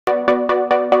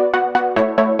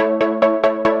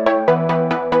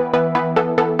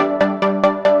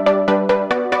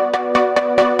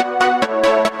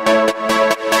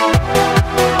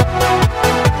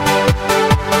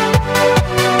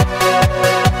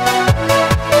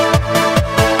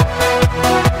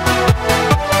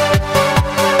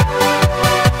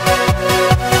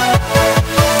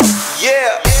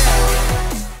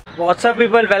What's up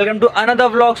people, welcome to another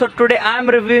vlog. So today I am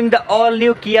reviewing the all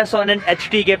new Kia Sonet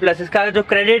HTK Plus. इसका जो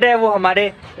credit है वो हमारे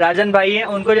राजन भाई हैं,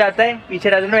 उनको जाता है। पीछे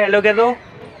राजन भाई हेलो कह दो।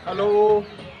 हेलो।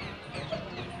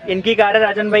 इनकी कार है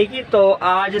राजन भाई की। तो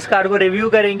आज इस कार को रिव्यू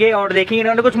करेंगे और देखेंगे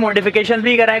इन्होंने कुछ मॉडिफिकेशन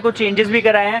भी कराए, कुछ चेंजेस भी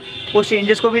कराए हैं, उस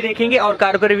चेंजेस को भी देखेंगे और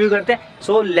कार को रिव्यू करते हैं।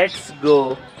 So let's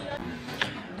go.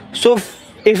 So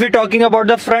if you talking about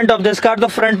the front of this car, तो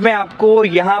फ्रंट में आपको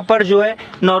यहाँ पर जो है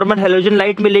नॉर्मल हेलोजन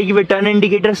लाइट मिलेगी with turn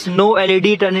indicators, no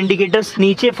LED turn indicators.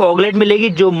 नीचे फॉग लाइट मिलेगी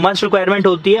जो मस्ट रिक्वायरमेंट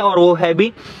होती है और वो है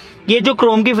भी। ये जो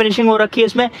क्रोम की फिनिशिंग हो रखी है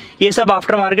इसमें, ये सब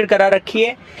आफ्टर मार्केट करा रखी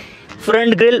है।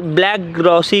 Front grille black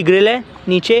glossy grill है,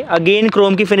 नीचे अगेन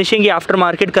क्रोम की फिनिशिंग, ये आफ्टर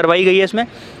मार्केट करवाई गई है इसमें।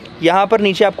 यहाँ पर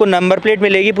नीचे आपको नंबर प्लेट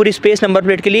मिलेगी, पूरी स्पेस नंबर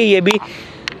प्लेट के लिए। ये भी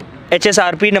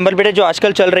HSRP नंबर प्लेट है जो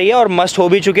आजकल चल रही है और मस्ट हो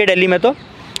भी चुकी है दिल्ली में। तो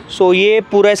सो ये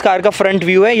पूरा इस कार का फ्रंट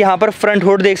व्यू है। यहाँ पर फ्रंट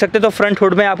हुड देख सकते हैं। तो फ्रंट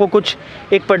हुड में आपको कुछ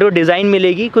एक पर्टिकुलर डिज़ाइन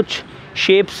मिलेगी, कुछ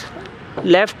शेप्स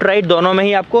लेफ़्ट राइट दोनों में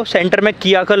ही आपको। सेंटर में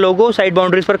किया का लोगो, साइड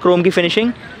बाउंड्रीज पर क्रोम की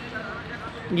फिनिशिंग।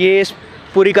 ये इस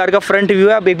पूरी कार का फ्रंट व्यू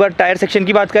है। अब एक बार टायर सेक्शन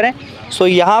की बात करें, सो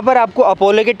यहाँ पर आपको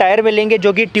अपोलो के टायर मिलेंगे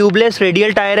जो कि ट्यूबलेस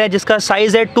रेडियल टायर है, जिसका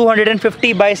साइज़ है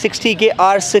 250/60 के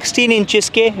R16 इंचेस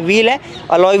के व्हील है।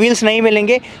 अलॉय व्हील्स नहीं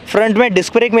मिलेंगे। फ्रंट में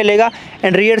डिस्क ब्रेक मिलेगा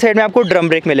एंड रियर साइड में आपको ड्रम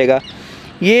ब्रेक मिलेगा।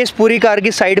 ये इस पूरी कार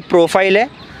की साइड प्रोफाइल है।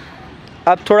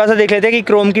 अब थोड़ा सा देख लेते हैं कि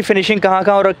क्रोम की फिनिशिंग कहाँ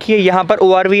कहाँ हो रखी है। यहाँ पर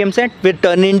ORVM set with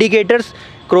turn indicators,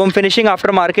 Chrome finishing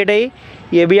after market है।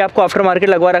 ये भी आपको आफ्टर मार्केट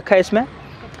लगवा रखा है इसमें।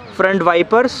 Front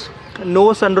wipers,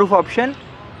 no sunroof option,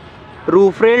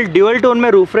 roof rail dual tone में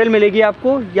रूफ रेल मिलेगी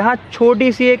आपको। यहाँ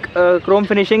छोटी सी एक क्रोम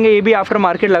फिनिशिंग है, ये भी आफ्टर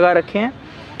मार्केट लगा रखे हैं।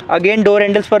 अगेन डोर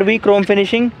हैंडल्स पर भी क्रोम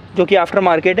फिनिशिंग जो कि आफ्टर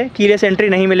मार्केट है। कीलेस एंट्री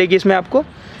नहीं मिलेगी इसमें आपको।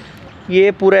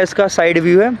 ये पूरा इसका साइड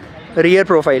व्यू है, रियर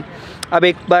प्रोफाइल। अब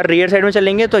एक बार रियर साइड में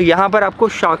चलेंगे तो यहाँ पर आपको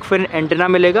शार्क फिन एंटेना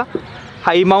मिलेगा,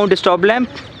 high mount stop lamp,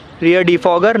 rear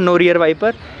defogger, no rear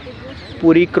wiper,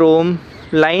 पूरी क्रोम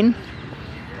लाइन।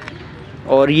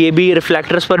 और ये भी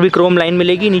रिफ्लेक्टर्स पर भी क्रोम लाइन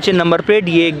मिलेगी। नीचे नंबर प्लेट,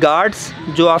 ये गार्ड्स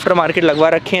जो आफ्टर मार्केट लगवा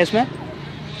रखे हैं इसमें।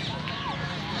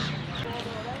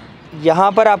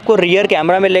 यहाँ पर आपको रियर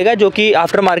कैमरा मिलेगा जो कि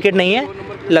आफ्टर मार्केट नहीं है,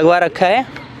 लगवा रखा है।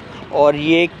 और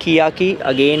ये किया की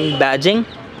again badging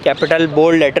capital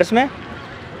bold letters में।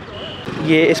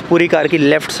 ये इस पूरी कार की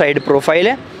लेफ़्ट साइड प्रोफाइल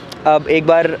है। अब एक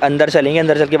बार अंदर चलेंगे,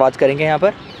 अंदर चल के बात करेंगे यहाँ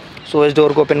पर। सो इस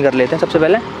डोर को ओपन कर लेते हैं। सबसे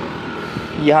पहले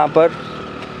यहाँ पर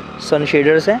सन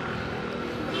शेडर्स हैं।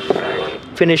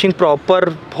 फिनिशिंग प्रॉपर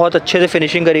बहुत अच्छे से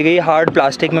फिनिशिंग करी गई, हार्ड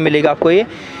प्लास्टिक में मिलेगा आपको। ये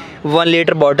 1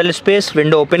 litre bottle space,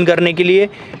 window open करने के लिए,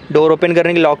 डोर ओपन करने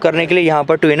के लिए, लॉक करने के लिए। यहाँ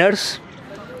पर ट्विनर्स,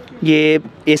 ये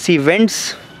AC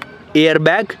वेंट्स, एयर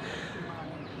बैग।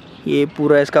 ये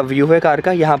पूरा इसका व्यू है कार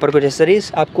का। यहाँ पर कुछ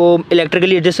एक्सेसरीज आपको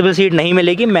इलेक्ट्रिकली एडजस्टेबल सीट नहीं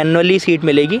मिलेगी, मैनुअली सीट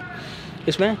मिलेगी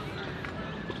इसमें।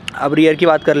 अब रियर की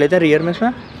बात कर लेते हैं। रियर में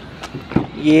इसमें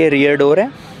ये रियर डोर है,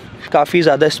 काफ़ी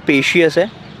ज़्यादा स्पेशियस है।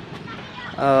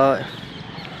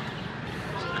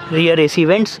 Rear AC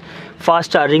vents,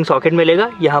 fast charging socket मिलेगा।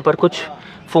 यहाँ पर कुछ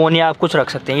फ़ोन या आप कुछ रख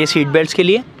सकते हैं। ये सीट बेल्ट्स के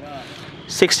लिए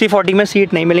 60/40 में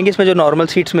सीट नहीं मिलेंगी इसमें, जो नॉर्मल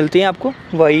सीट्स मिलती हैं आपको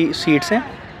वही सीट्स हैं।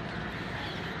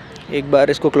 एक बार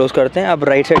इसको क्लोज़ करते हैं। अब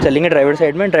राइट साइड चलेंगे, ड्राइवर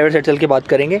साइड में। ड्राइवर साइड चल के बात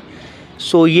करेंगे।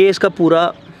 सो ये इसका पूरा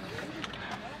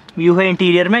व्यू है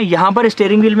इंटीरियर में। यहाँ पर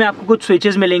स्टीयरिंग व्हील में आपको कुछ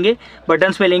स्विचेस मिलेंगे,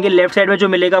 बटन्स मिलेंगे। लेफ्ट साइड में जो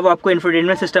मिलेगा वो आपको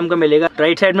इंफोटेनमेंट सिस्टम का मिलेगा।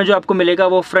 राइट साइड में जो आपको मिलेगा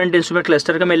वो फ्रंट इंस्ट्रूमेंट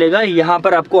क्लस्टर का मिलेगा। यहाँ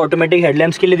पर आपको ऑटोमेटिक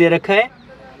हेडलैम्प्स के लिए दे रखा है।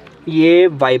 ये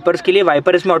वाइपर्स के लिए,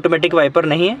 वाइपर इसमें ऑटोमेटिक वाइपर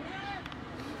नहीं है।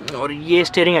 और ये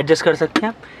स्टीयरिंग एडजस्ट कर सकते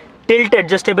हैं। टिल्ट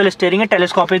एडजस्टेबल स्टीयरिंग है,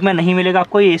 टेलीस्कोपिक में नहीं मिलेगा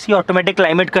आपको। ये AC ऑटोमेटिक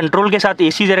क्लाइमेट कंट्रोल के साथ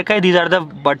AC दे रखा है। These are the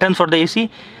button for the AC,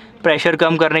 pressure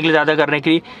कम करने के लिए, ज़्यादा करने के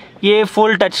लिए। ये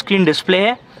फुल टच स्क्रीन डिस्प्ले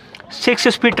है। 6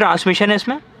 स्पीड ट्रांसमिशन है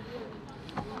इसमें।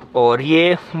 और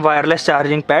ये वायरलेस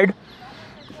चार्जिंग पैड,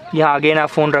 यहाँ अगेन आप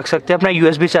फ़ोन रख सकते हैं अपना।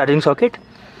 USB charging socket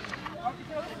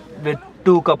with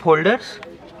 2 cup holders,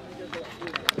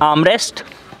 armrest,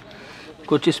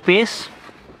 कुछ स्पेस।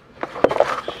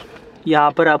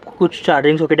 यहाँ पर आपको कुछ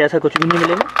चार्जिंग सॉकेट ऐसा कुछ भी नहीं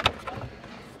मिलेगा।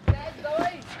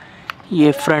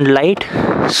 ये front light,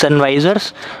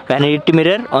 sun visors, vanity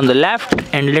mirror on the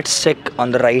left and let's check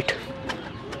on the right.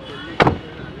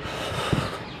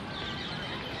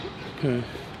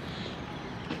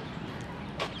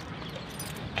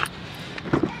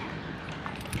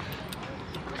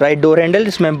 Right door handle,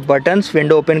 इसमें बटन्स,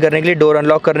 विंडो ओपन करने के लिए, डोर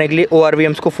अनलॉक करने के लिए,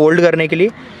 ORVMs को फोल्ड करने के लिए।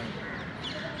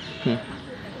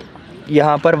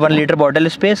 यहाँ पर 1 litre bottle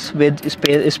space with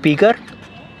speaker.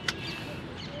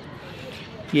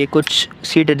 ये कुछ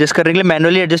सीट एडजस्ट करने के लिए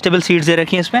मैनुअली एडजस्टेबल सीट्स दे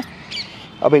रखी हैं इसमें।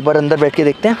 अब एक बार अंदर बैठ के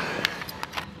देखते हैं।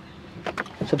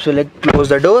 सबसे पहले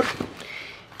क्लोज द डोर।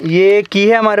 ये की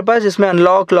है हमारे पास जिसमें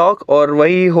अनलॉक, लॉक और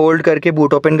वही होल्ड करके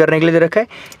बूट ओपन करने के लिए दे रखा है।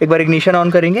 एक बार इग्निशन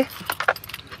ऑन करेंगे।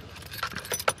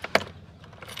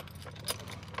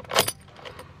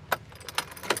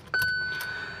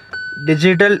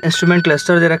 डिजिटल इंस्ट्रूमेंट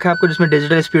क्लस्टर दे रखा है आपको, जिसमें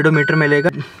डिजिटल स्पीडोमीटर मिलेगा,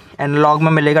 एनालॉग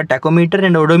में मिलेगा टैकोमीटर,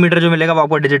 एंड ओडोमीटर जो मिलेगा वो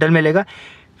आपको डिजिटल मिलेगा।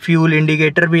 फ्यूल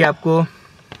इंडिकेटर भी आपको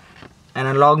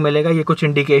एनालॉग मिलेगा। ये कुछ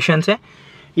इंडिकेशंस हैं।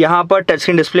 यहाँ पर टच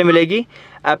स्क्रीन डिस्प्ले मिलेगी,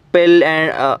 Apple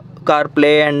and car play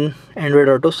and Android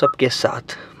auto सबके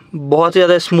साथ। बहुत ही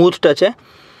ज़्यादा स्मूथ टच है।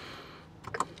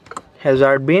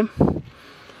 Hazard beam,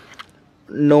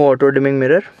 no auto dimming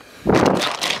mirror,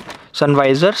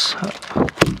 sun visors,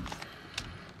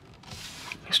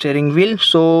 steering wheel.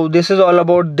 So this is all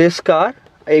about this car.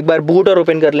 एक बार बूट और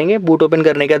ओपन कर लेंगे। बूट ओपन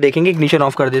करने का देखेंगे। इग्निशन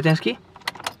ऑफ कर देते हैं इसकी।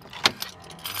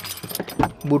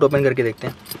 बूट ओपन करके देखते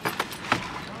हैं।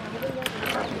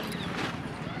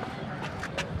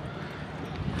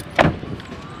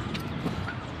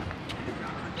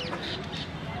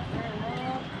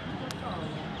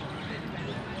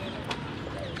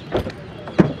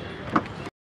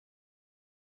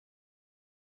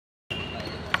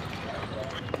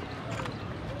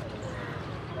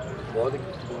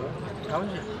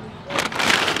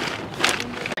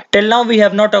 Till now we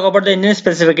have not talked about the engine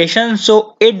specification.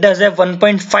 So it does have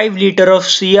 1.5 liter of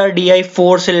CRDI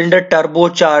 4-cylinder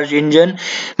turbocharged engine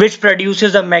which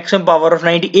produces a maximum power of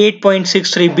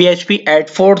 98.63 bhp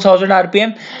at 4000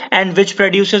 rpm and which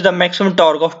produces the maximum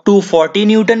torque of 240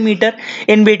 newton meter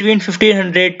in between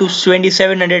 1500 to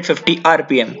 2750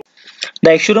 rpm.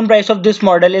 The ex-showroom price of this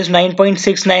model is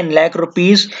 9.69 lakh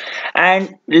rupees.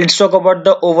 And let's talk about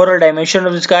the overall dimension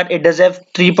of this car. It does have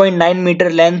 3.9 meter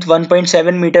length,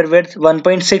 1.7 meter width,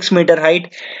 1.6 meter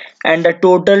height, and a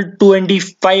total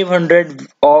 2500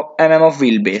 mm of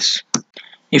wheelbase.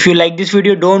 If you like this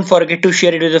video, don't forget to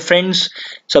share it with your friends,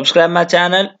 subscribe my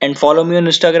channel and follow me on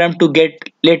Instagram to get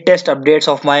latest updates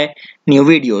of my new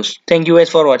videos. Thank you guys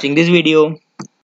for watching this video.